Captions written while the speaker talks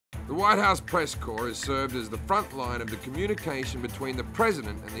The White House press corps has served as the front line of the communication between the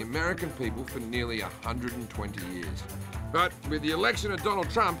president and the American people for nearly 120 years. But with the election of Donald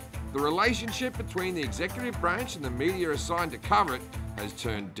Trump, the relationship between the executive branch and the media assigned to cover it has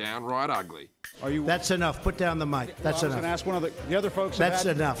turned downright ugly. That's enough. Put down the mic. That's enough. I was going to ask one of the other folks. That's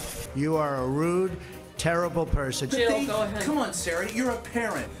enough. You are a rude, terrible person. Jill, go ahead. Come on, Sarah. You're a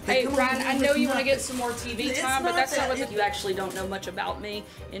parent. Hey, Ryan, I know you want to get some more TV time, but that's not what you actually don't know much about me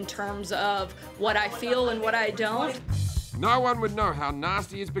in terms of what I feel and what I don't. No one would know how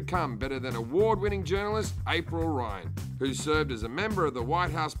nasty it's become better than award-winning journalist April Ryan, who served as a member of the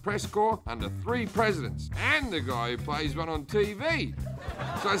White House press corps under 3 presidents, and the guy who plays one on TV.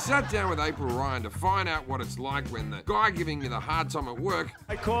 So I sat down with April Ryan to find out what it's like when the guy giving me the hard time at work,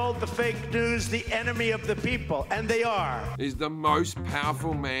 I called the fake news the enemy of the people, and they are. Is the most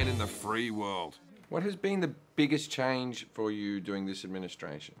powerful man in the free world. What has been the biggest change for you during this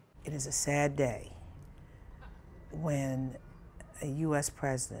administration? It is a sad day when a U.S.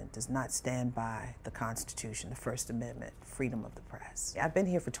 president does not stand by the Constitution, the First Amendment, freedom of the press. I've been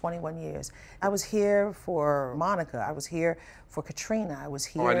here for 21 years. I was here for Monica. I was here for Katrina. I was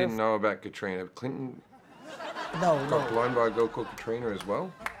here. Oh, I didn't know about Katrina. Clinton got blown by a girl called Katrina as well?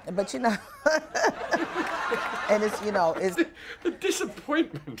 But you know, and it's, you know, it's... The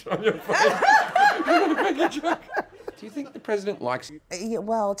disappointment on your face. You want to make a joke? Do you think the president likes you? Yeah,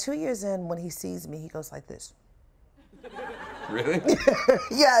 well, 2 years in, when he sees me, he goes like this. Really?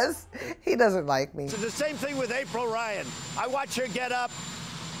 Yes, he doesn't like me. It's the same thing with April Ryan. I watch her get up.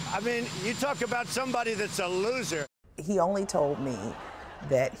 I mean, you talk about somebody that's a loser. He only told me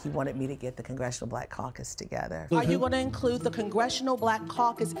that he wanted me to get the Congressional Black Caucus together. Are you going to include the Congressional Black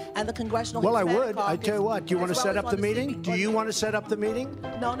Caucus and the Congressional Well, I Hispanic would. Caucus? I tell you what, do you want to set up the meeting? Do you want to set up the meeting?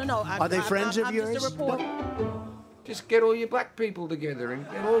 No. Are they friends of yours? Just a reporter. Just get all your black people together and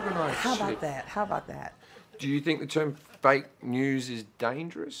get organised. How about that? How about that? Do you think the term fake news is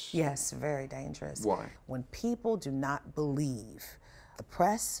dangerous? Yes, very dangerous. Why? When people do not believe the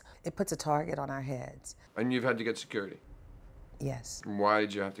press, it puts a target on our heads. And you've had to get security? Yes. And why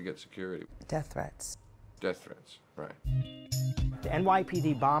did you have to get security? Death threats. Death threats, right. The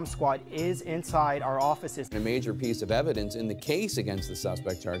NYPD bomb squad is inside our offices. A major piece of evidence in the case against the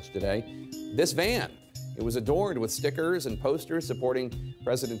suspect charged today, this van. It was adorned with stickers and posters supporting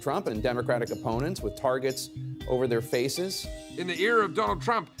President Trump and Democratic opponents with targets over their faces. In the era of Donald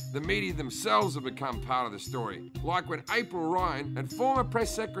Trump, the media themselves have become part of the story. Like when April Ryan and former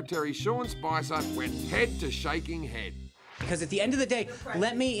press secretary Sean Spicer went head to shaking head. Because at the end of the day,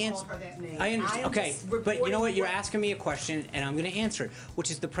 let me answer. I understand. Okay, but you know what? You're asking me a question, and I'm going to answer it,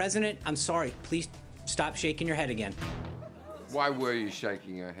 which is the president. I'm sorry. Please stop shaking your head again. Why were you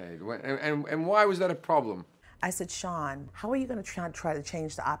shaking your head? And why was that a problem? I said, Sean, how are you going to try to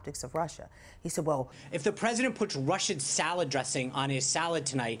change the optics of Russia? He said, well... If the president puts Russian salad dressing on his salad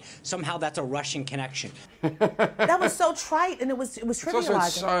tonight, somehow that's a Russian connection. That was so trite, and it was trivializing. It's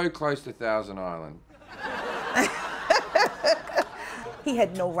also so close to Thousand Island. He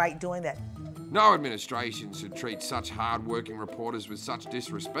had no right doing that. No administration should treat such hard-working reporters with such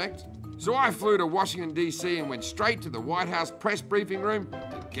disrespect. So I flew to Washington, D.C. and went straight to the White House press briefing room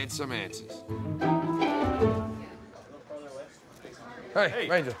to get some answers. Hey,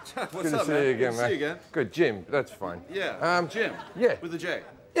 Ranger. What's Good up, to see man? you again, Good to mate. see you again. Good, Jim. That's fine. Yeah, Jim. Yeah. With a J.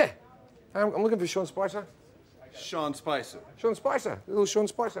 Yeah. I'm looking for Sean Spicer. Sean Spicer. Sean Spicer. Little Sean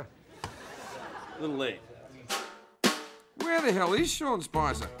Spicer. A little late. Where the hell is Sean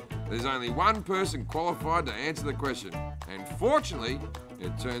Spicer? There's only one person qualified to answer the question. And fortunately,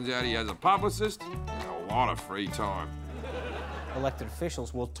 it turns out he has a publicist and a lot of free time. Elected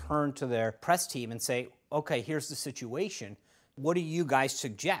officials will turn to their press team and say, okay, here's the situation. What do you guys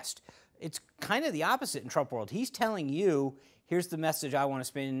suggest? It's kind of the opposite in Trump world. He's telling you, here's the message I want to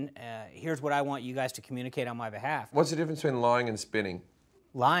spin, here's what I want you guys to communicate on my behalf. What's the difference between lying and spinning?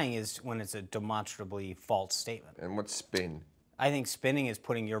 Lying is when it's a demonstrably false statement. And what's spin? I think spinning is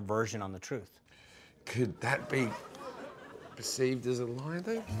putting your version on the truth. Could that be perceived as a lie,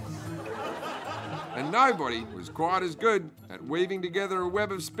 though? And nobody was quite as good at weaving together a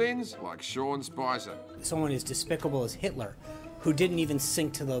web of spins like Sean Spicer. Someone as despicable as Hitler, who didn't even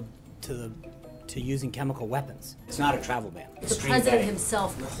sink to using chemical weapons. It's not a travel ban. The president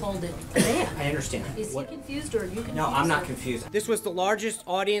himself called it a ban. I understand. Is he confused, or are you confused? No, I'm not confused. This was the largest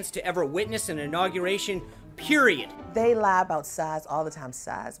audience to ever witness an inauguration, period. They lie about size all the time.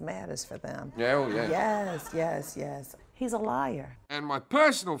 Size matters for them. Yeah, oh yeah. Yes. He's a liar. And my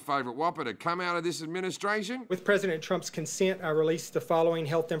personal favourite whopper to come out of this administration? With President Trump's consent, I released the following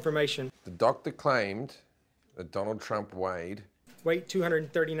health information. The doctor claimed that Donald Trump weighed weight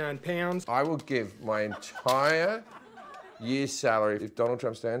 239 pounds. I will give my entire year's salary if Donald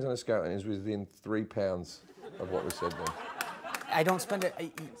Trump stands on a scale and is within 3 pounds of what was said then. I don't spend it.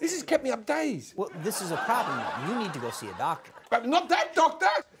 This has kept me up days. Well, this is a problem. You need to go see a doctor. But not that doctor!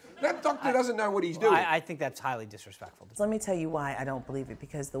 That doctor doesnnot know what he's doing. I think that's highly disrespectful. So let me tell you why I don't believe it,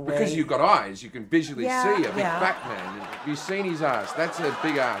 because the way... Because you've got eyes, you can visually see a big yeah. fat man. Have you seen his ass? That's a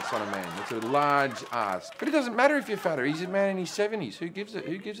big ass on a man. It's a large ass. But it doesn't matter if you're fatter. He's a man in his 70s. Who gives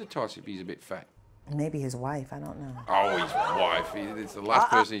a toss if he's a bit fat? Maybe his wife, I don't know. Oh, his wife. It's the last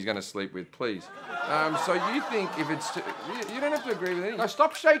person he's going to sleep with, please. So you think if it's... You don't have to agree with anything. No,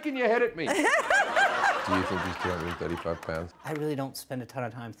 stop shaking your head at me. Do you think he's 235 pounds? I really don't spend a ton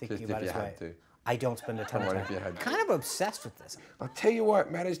of time thinking about his weight. To. I don't spend a ton of time. If you had to. Kind of obsessed with this. I'll tell you why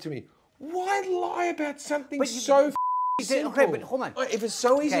it matters to me. Why lie about something so simple? Okay, but hold on. If it's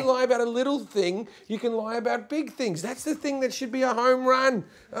so easy to lie about a little thing, you can lie about big things. That's the thing that should be a home run.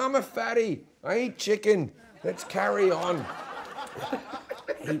 I'm a fatty. I eat chicken. Let's carry on.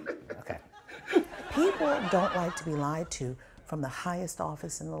 Okay. People don't like to be lied to from the highest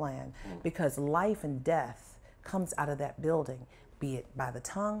office in the land, because life and death comes out of that building, be it by the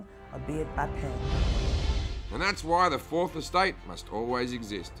tongue or be it by pen. And that's why the Fourth Estate must always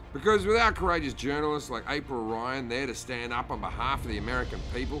exist. Because without courageous journalists like April Ryan there to stand up on behalf of the American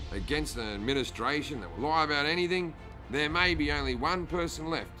people against an administration that will lie about anything, there may be only one person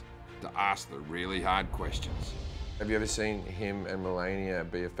left to ask the really hard questions. Have you ever seen him and Melania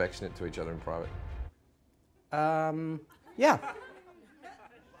be affectionate to each other in private? Yeah.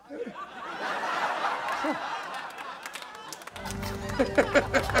 Sure.